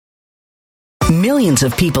Millions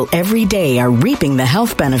of people every day are reaping the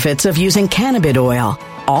health benefits of using cannabis oil,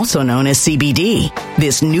 also known as CBD.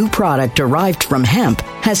 This new product derived from hemp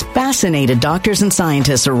has fascinated doctors and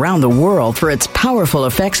scientists around the world for its powerful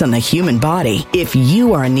effects on the human body. If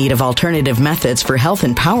you are in need of alternative methods for health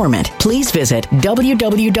empowerment, please visit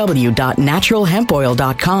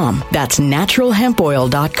www.naturalhempoil.com. That's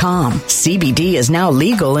naturalhempoil.com. CBD is now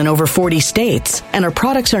legal in over 40 states, and our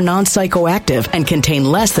products are non-psychoactive and contain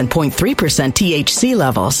less than 0.3% THC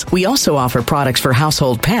levels. We also offer products for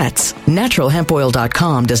household pets.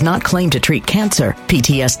 Naturalhempoil.com does not claim to treat cancer,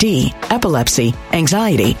 PTSD, epilepsy,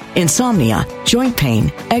 anxiety, insomnia, joint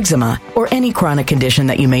pain, eczema, or any chronic condition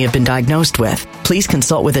that you may have been diagnosed with. Please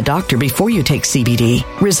consult with a doctor before you take CBD.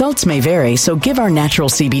 Results may vary, so give our natural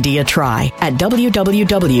CBD a try at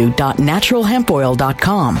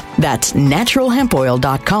www.naturalhempoil.com. That's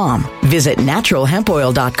naturalhempoil.com. Visit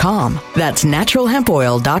naturalhempoil.com. That's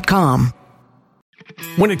naturalhempoil.com.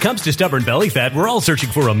 When it comes to stubborn belly fat, we're all searching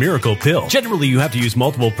for a miracle pill. Generally, you have to use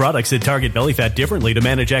multiple products that target belly fat differently to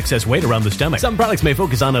manage excess weight around the stomach. Some products may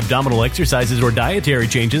focus on abdominal exercises or dietary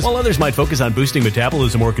changes, while others might focus on boosting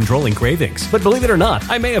metabolism or controlling cravings. But believe it or not,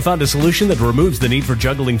 I may have found a solution that removes the need for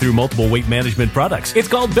juggling through multiple weight management products. It's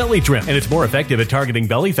called Belly Trim, and it's more effective at targeting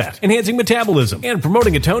belly fat, enhancing metabolism, and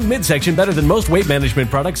promoting a toned midsection better than most weight management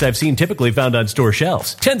products I've seen typically found on store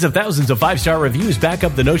shelves. Tens of thousands of 5-star reviews back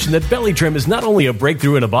up the notion that Belly Trim is not only a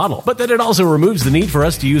breakthrough in a bottle, but that it also removes the need for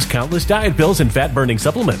us to use countless diet pills and fat-burning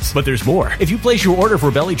supplements. But there's more. If you place your order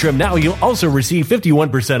for Belly Trim now, you'll also receive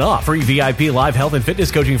 51% off, free VIP live health and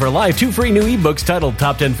fitness coaching for life, 2 free new ebooks titled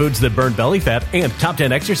Top 10 Foods That Burn Belly Fat and Top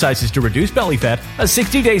 10 Exercises to Reduce Belly Fat, a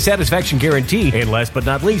 60-day satisfaction guarantee, and last but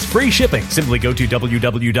not least, free shipping. Simply go to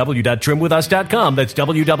www.trimwithus.com. That's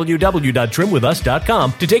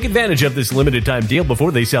www.trimwithus.com to take advantage of this limited time deal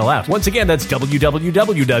before they sell out. Once again, that's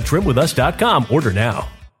www.trimwithus.com. Order now.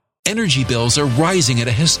 Energy bills are rising at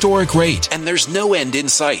a historic rate, and there's no end in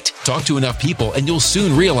sight. Talk to enough people, and you'll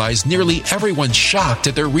soon realize nearly everyone's shocked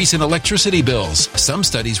at their recent electricity bills. Some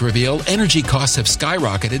studies reveal energy costs have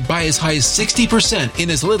skyrocketed by as high as 60%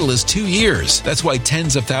 in as little as 2 years. That's why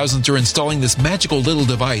tens of thousands are installing this magical little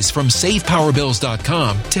device from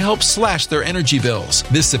SavePowerBills.com to help slash their energy bills.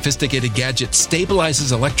 This sophisticated gadget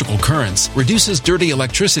stabilizes electrical currents, reduces dirty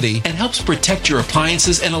electricity, and helps protect your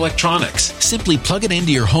appliances and electronics. Simply plug it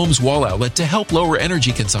into your home's wall outlet to help lower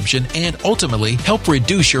energy consumption and ultimately help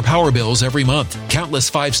reduce your power bills every month.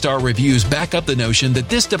 Countless 5-star reviews back up the notion that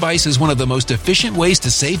this device is one of the most efficient ways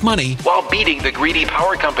to save money while beating the greedy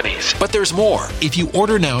power companies. But there's more. If you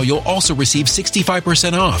order now, you'll also receive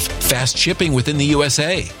 65% off, fast shipping within the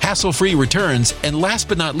USA, hassle-free returns, and last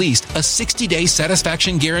but not least, a 60-day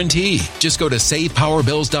satisfaction guarantee. Just go to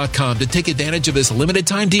SavePowerBills.com to take advantage of this limited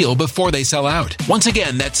time deal before they sell out. Once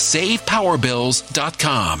again, that's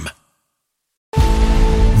SavePowerBills.com.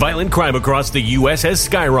 Violent crime across the U.S. has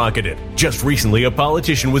skyrocketed. Just recently, a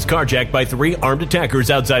politician was carjacked by 3 armed attackers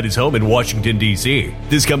outside his home in Washington, D.C.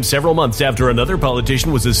 This comes several months after another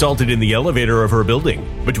politician was assaulted in the elevator of her building.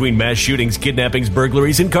 Between mass shootings, kidnappings,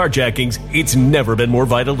 burglaries, and carjackings, it's never been more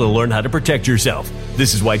vital to learn how to protect yourself.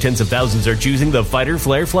 This is why tens of thousands are choosing the Fighter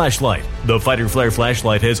Flare flashlight. The Fighter Flare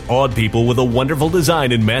flashlight has awed people with a wonderful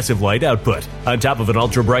design and massive light output. On top of an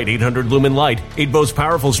ultra-bright 800-lumen light, it boasts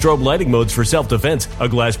powerful strobe lighting modes for self-defense, a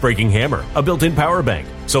glass-breaking hammer, a built-in power bank,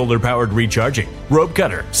 solar-powered recharging, rope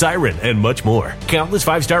cutter, siren, and much more. Countless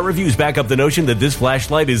 5-star reviews back up the notion that this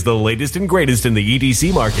flashlight is the latest and greatest in the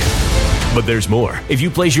EDC market. But there's more. If you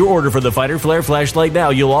place your order for the Fighter Flare flashlight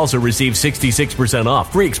now, you'll also receive 66%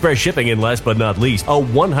 off, free express shipping, and last but not least, a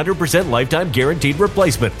 100% lifetime guaranteed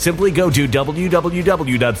replacement. Simply go to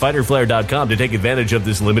www.fighterflare.com to take advantage of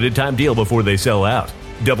this limited time deal before they sell out.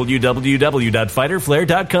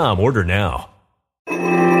 www.fighterflare.com. Order now.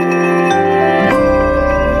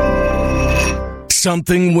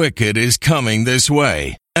 Something wicked is coming this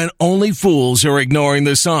way, and only fools are ignoring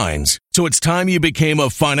the signs. So it's time you became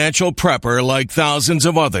a financial prepper like thousands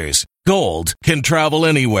of others. Gold can travel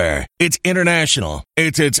anywhere. It's international.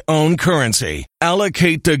 It's its own currency.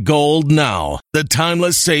 Allocate to gold now, the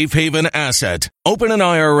timeless safe haven asset. Open an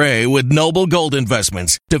IRA with Noble Gold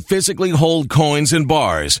Investments to physically hold coins and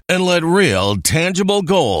bars and let real, tangible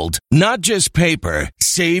gold, not just paper,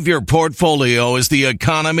 Save your portfolio as the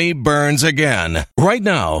economy burns again. Right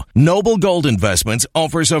now, Noble Gold Investments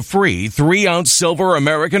offers a free 3-ounce silver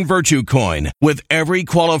American Virtue coin with every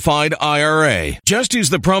qualified IRA. Just use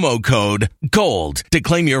the promo code GOLD to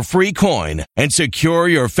claim your free coin and secure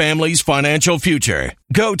your family's financial future.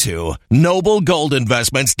 Go to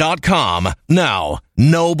noblegoldinvestments.com now.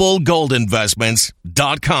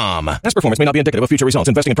 noblegoldinvestments.com. Past performance may not be indicative of future results.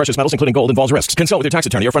 Investing in precious metals, including gold, involves risks. Consult with your tax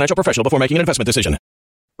attorney or financial professional before making an investment decision.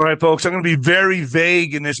 All right, folks, I'm going to be very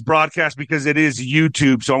vague in this broadcast because it is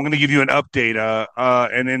YouTube, so I'm going to give you an update,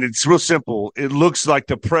 and it's real simple. It looks like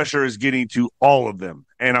the pressure is getting to all of them,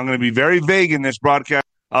 and I'm going to be very vague in this broadcast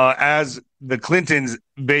as the Clintons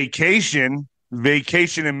vacation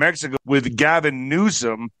in Mexico with Gavin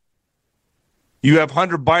Newsom. You have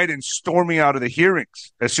Hunter Biden storming out of the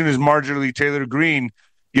hearings as soon as Marjorie Taylor Greene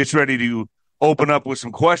gets ready to open up with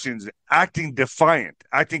some questions, acting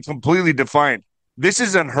completely defiant. This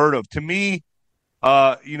is unheard of. To me,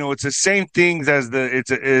 it's the same things as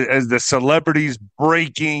the celebrities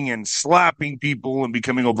breaking and slapping people and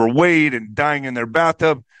becoming overweight and dying in their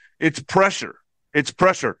bathtub. It's pressure. It's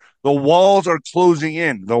pressure. The walls are closing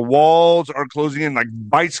in. Like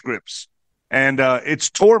vice grips, and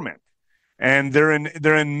it's torment. And they're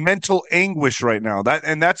in mental anguish right now.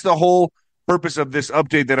 That's the whole purpose of this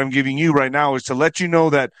update that I'm giving you right now, is to let you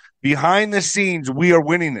know that behind the scenes we are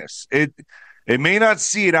winning this. It may not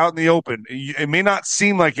see it out in the open. It may not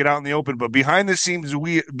seem like it out in the open, but behind the scenes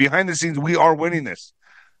we are winning this.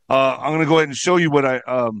 I'm going to go ahead and show you what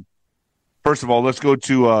first of all, let's go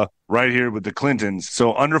to right here with the Clintons.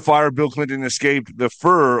 So under fire, Bill Clinton escaped the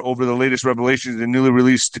furor over the latest revelations in newly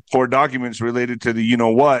released court documents related to the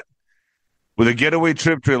you-know-what, with a getaway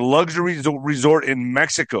trip to a luxury resort in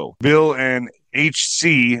Mexico. Bill and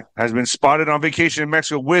HC has been spotted on vacation in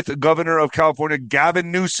Mexico with Governor of California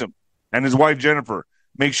Gavin Newsom and his wife Jennifer.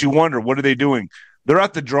 Makes you wonder, what are they doing? They're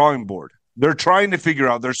at the drawing board. They're trying to figure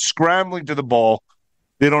out. They're scrambling to the ball.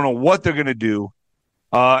 They don't know what they're going to do.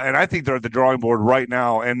 And I think they're at the drawing board right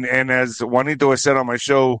now. And as Juanito has said on my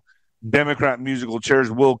show, Democrat musical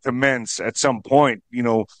chairs will commence at some point.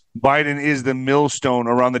 Biden is the millstone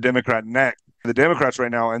around the Democrat neck, the Democrats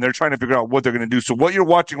right now, and they're trying to figure out what they're going to do. So what you're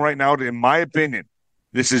watching right now, in my opinion,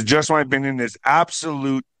 this is just my opinion, is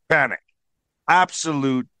absolute panic.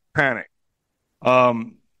 Absolute panic.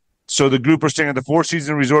 So the group are staying at the Four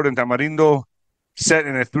Seasons Resort in Tamarindo, set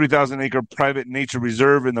in a 3,000-acre private nature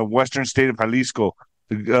reserve in the western state of Jalisco.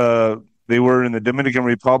 They were in the Dominican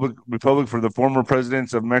Republic for the former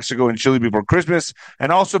presidents of Mexico and Chile before Christmas,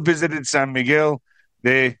 and also visited San Miguel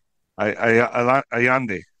de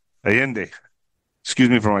Allende. Excuse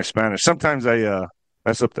me for my Spanish. Sometimes I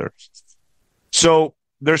mess up there. So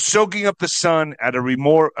they're soaking up the sun at a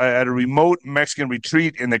remote Mexican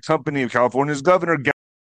retreat in the company of California's governor.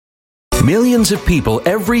 Millions of people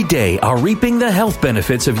every day are reaping the health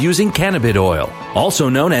benefits of using cannabis oil, also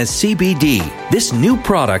known as CBD. This new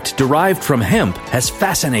product derived from hemp has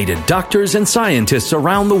fascinated doctors and scientists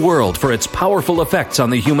around the world for its powerful effects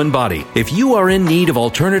on the human body. If you are in need of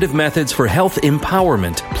alternative methods for health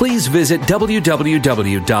empowerment, please visit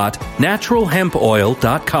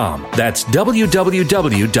www.naturalhempoil.com. That's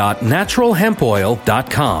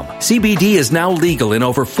www.naturalhempoil.com. CBD is now legal in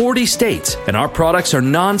over 40 states, and our products are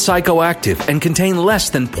non-psychoactive and contain less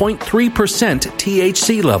than 0.3%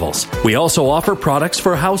 THC levels. We also offer products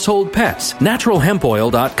for household pets.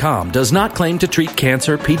 NaturalHempOil.com does not claim to treat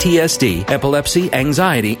cancer, PTSD, epilepsy,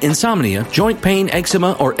 anxiety, insomnia, joint pain,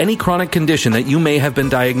 eczema, or any chronic condition that you may have been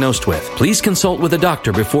diagnosed with. Please consult with a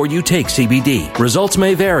doctor before you take CBD. Results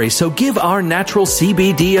may vary, so give our natural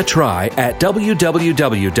CBD a try at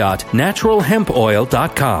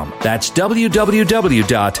www.naturalhempoil.com. That's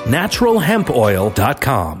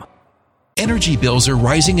www.naturalhempoil.com. Energy bills are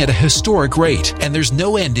rising at a historic rate, and there's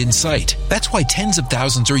no end in sight. That's why tens of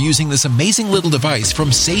thousands are using this amazing little device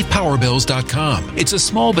from SavePowerBills.com. It's a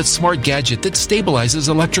small but smart gadget that stabilizes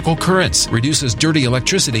electrical currents, reduces dirty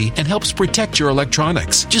electricity, and helps protect your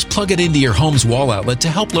electronics. Just plug it into your home's wall outlet to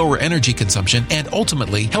help lower energy consumption and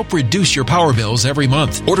ultimately help reduce your power bills every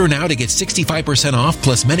month. Order now to get 65% off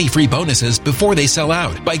plus many free bonuses before they sell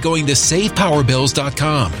out by going to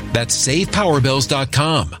SavePowerBills.com. That's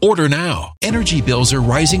SavePowerBills.com. Order now. now. Energy bills are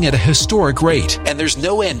rising at a historic rate, and there's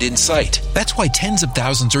no end in sight. That's why tens of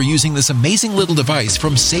thousands are using this amazing little device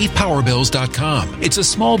from SavePowerBills.com. It's a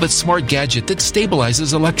small but smart gadget that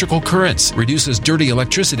stabilizes electrical currents, reduces dirty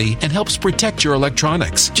electricity, and helps protect your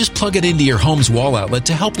electronics. Just plug it into your home's wall outlet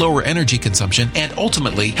to help lower energy consumption and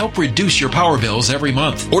ultimately help reduce your power bills every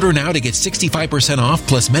month. Order now to get 65% off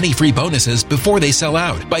plus many free bonuses before they sell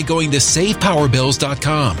out by going to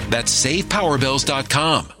SavePowerBills.com. That's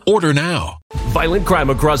SavePowerBills.com. Order now. Violent crime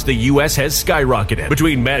across the U.S. has skyrocketed.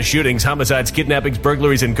 Between mass shootings, homicides, kidnappings,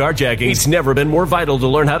 burglaries, and carjackings, it's never been more vital to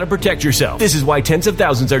learn how to protect yourself. This is why tens of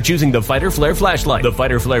thousands are choosing the Fighter Flare flashlight. The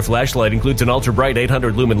Fighter Flare flashlight includes an ultra-bright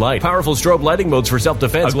 800 lumen light, powerful strobe lighting modes for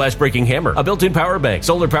self-defense, a glass-breaking hammer, a built-in power bank,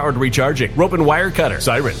 solar-powered recharging, rope and wire cutter,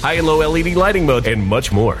 siren, high and low LED lighting mode, and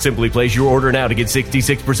much more. Simply place your order now to get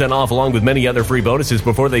 66% off along with many other free bonuses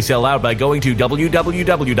before they sell out by going to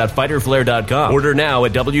www.fighterflare.com. Order now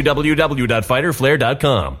at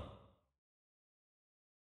www.fighterflare.com.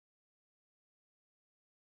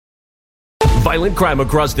 Violent crime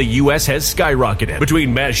across the U.S. has skyrocketed.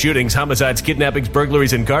 Between mass shootings, homicides, kidnappings,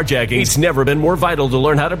 burglaries, and carjackings, it's never been more vital to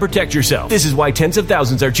learn how to protect yourself. This is why tens of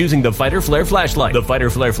thousands are choosing the Fighter Flare flashlight. The Fighter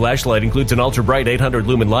Flare flashlight includes an ultra-bright 800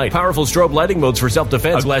 lumen light, powerful strobe lighting modes for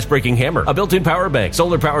self-defense, a glass-breaking hammer, a built-in power bank,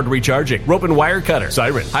 solar-powered recharging, rope and wire cutter,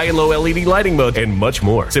 siren, high and low LED lighting mode, and much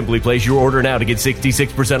more. Simply place your order now to get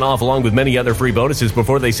 66% off along with many other free bonuses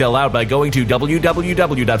before they sell out by going to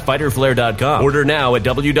www.fighterflare.com. Order now at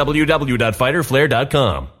www.fighterflare.com.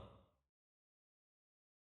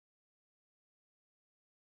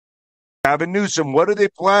 Gavin Newsom, what are they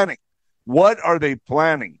planning? What are they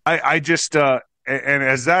planning? I just and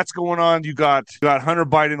as that's going on, you got Hunter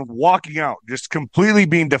Biden walking out, just completely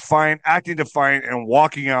being defiant, acting defiant, and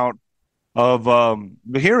walking out of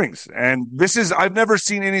the hearings. And this is, I've never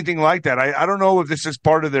seen anything like that. I don't know if this is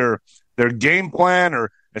part of their game plan,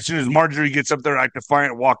 or as soon as Marjorie gets up there, act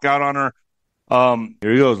defiant, walk out on her.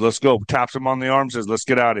 Here he goes. Let's go. Taps him on the arm, says, let's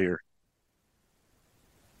get out of here.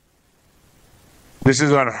 This is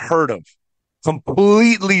unheard of.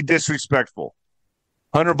 Completely disrespectful.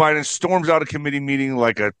 Hunter Biden storms out of committee meeting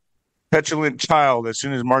like a petulant child as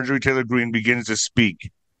soon as Marjorie Taylor Greene begins to speak.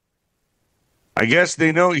 I guess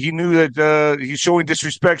he knew that he's showing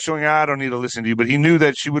disrespect, showing, I don't need to listen to you, but he knew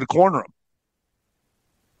that she would corner him.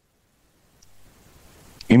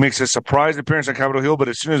 He makes a surprise appearance on Capitol Hill, but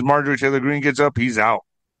as soon as Marjorie Taylor Greene gets up, he's out.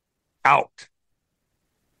 Out.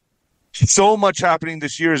 So much happening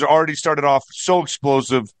this year has already started off so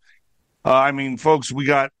explosive. Folks, we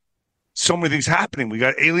got so many things happening. We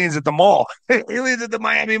got aliens at the mall. Aliens at the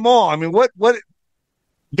Miami Mall. I mean, what?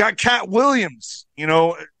 Got Cat Williams, and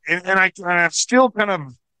I'm still kind of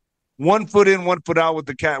 1 foot in, 1 foot out with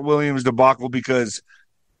the Cat Williams debacle because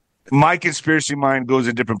my conspiracy mind goes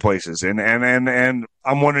in different places, and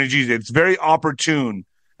I'm wondering, geez, it's very opportune.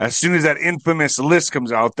 As soon as that infamous list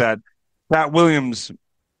comes out, that Pat Williams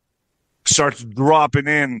starts dropping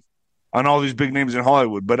in on all these big names in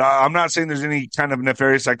Hollywood. But I'm not saying there's any kind of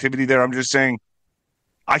nefarious activity there. I'm just saying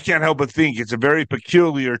I can't help but think it's a very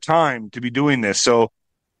peculiar time to be doing this. So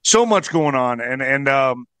much going on, and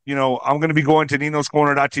I'm going to be going to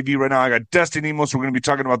Nino'sCorner.tv right now. I got Dustin Emos. We're going to be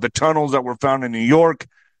talking about the tunnels that were found in New York.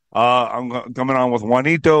 I'm coming on with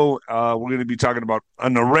Juanito. We're going to be talking about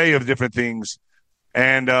an array of different things.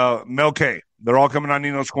 And Mel K. They're all coming on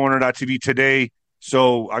Nino'sCorner.tv today.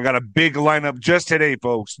 So I got a big lineup just today,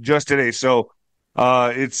 folks. Just today. So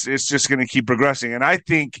it's just going to keep progressing. And I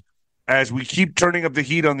think as we keep turning up the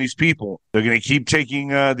heat on these people, they're going to keep taking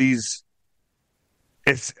these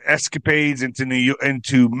escapades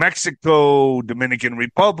into Mexico, Dominican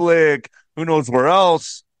Republic, who knows where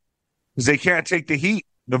else, because they can't take the heat.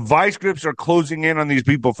 The vice grips are closing in on these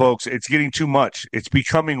people, folks. It's getting too much. It's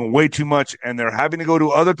becoming way too much, and they're having to go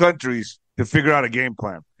to other countries to figure out a game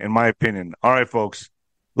plan, in my opinion. All right, folks.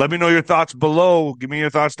 Let me know your thoughts below. Give me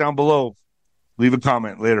your thoughts down below. Leave a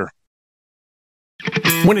comment later.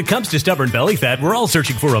 When it comes to stubborn belly fat, we're all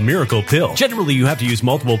searching for a miracle pill. Generally, you have to use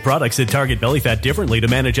multiple products that target belly fat differently to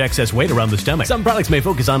manage excess weight around the stomach. Some products may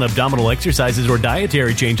focus on abdominal exercises or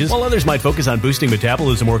dietary changes, while others might focus on boosting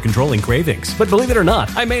metabolism or controlling cravings. But believe it or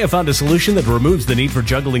not, I may have found a solution that removes the need for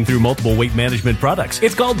juggling through multiple weight management products.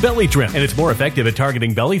 It's called Belly Trim, and it's more effective at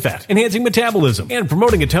targeting belly fat, enhancing metabolism, and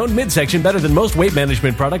promoting a toned midsection better than most weight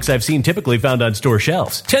management products I've seen typically found on store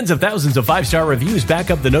shelves. Tens of thousands of 5-star reviews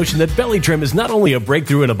back up the notion that Belly Trim is not only a breakthrough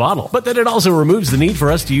breakthrough in a bottle, but that it also removes the need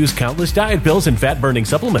for us to use countless diet pills and fat-burning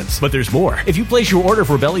supplements. But there's more. If you place your order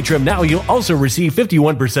for Belly Trim now, you'll also receive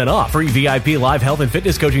 51% off, free VIP live health and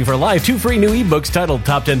fitness coaching for life, 2 free new ebooks titled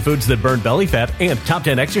Top 10 Foods That Burn Belly Fat and Top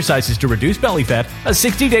 10 Exercises to Reduce Belly Fat, a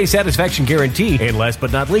 60-day satisfaction guarantee, and last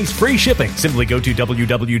but not least, free shipping. Simply go to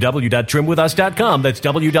www.trimwithus.com. That's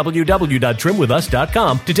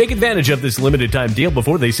www.trimwithus.com to take advantage of this limited time deal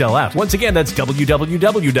before they sell out. Once again, that's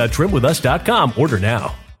www.trimwithus.com. Order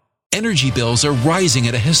now. Energy bills are rising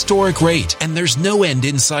at a historic rate, and there's no end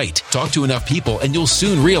in sight. Talk to enough people, and you'll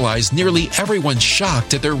soon realize nearly everyone's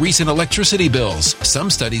shocked at their recent electricity bills. Some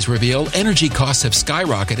studies reveal energy costs have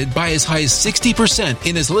skyrocketed by as high as 60%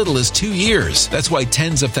 in as little as 2 years. That's why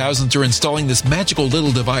tens of thousands are installing this magical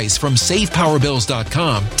little device from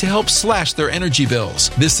SavePowerBills.com to help slash their energy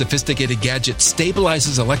bills. This sophisticated gadget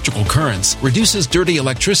stabilizes electrical currents, reduces dirty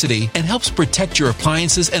electricity, and helps protect your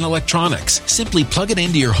appliances and electronics. Simply plug it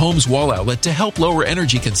into your home's wall outlet to help lower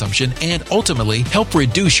energy consumption and ultimately help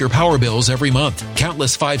reduce your power bills every month.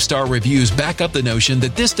 Countless 5-star reviews back up the notion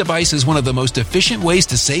that this device is one of the most efficient ways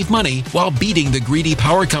to save money while beating the greedy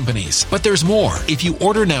power companies. But there's more. If you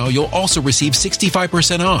order now, you'll also receive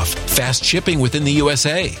 65% off, fast shipping within the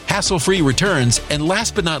USA, hassle-free returns, and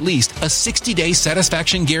last but not least, a 60-day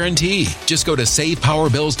satisfaction guarantee. Just go to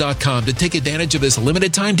SavePowerBills.com to take advantage of this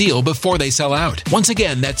limited time deal before they sell out. Once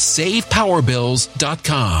again, that's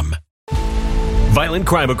SavePowerBills.com. Violent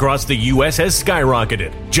crime across the U.S. has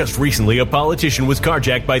skyrocketed. Just recently, a politician was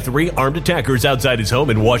carjacked by 3 armed attackers outside his home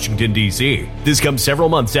in Washington, D.C. This comes several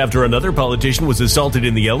months after another politician was assaulted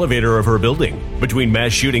in the elevator of her building. Between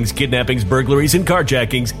mass shootings, kidnappings, burglaries, and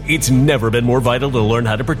carjackings, it's never been more vital to learn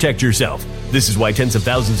how to protect yourself. This is why tens of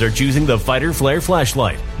thousands are choosing the Fighter Flare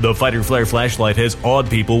flashlight. The Fighter Flare flashlight has awed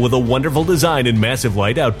people with a wonderful design and massive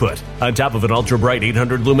light output. On top of an ultra-bright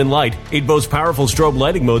 800-lumen light, it boasts powerful strobe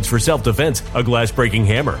lighting modes for self-defense, a glass-breaking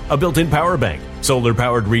hammer, a built-in power bank,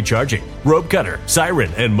 solar-powered recharging, rope cutter,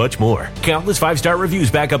 siren, and much more. Countless 5-star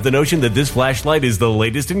reviews back up the notion that this flashlight is the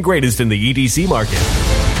latest and greatest in the EDC market.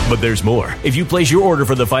 But there's more. If you place your order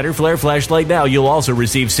for the Fighter Flare flashlight now, you'll also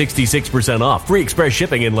receive 66% off, free express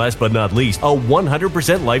shipping, and last but not least, a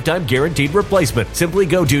 100% lifetime guaranteed replacement. Simply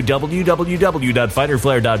go to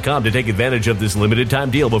www.fighterflare.com to take advantage of this limited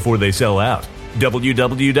time deal before they sell out.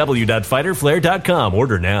 www.fighterflare.com.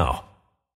 Order now.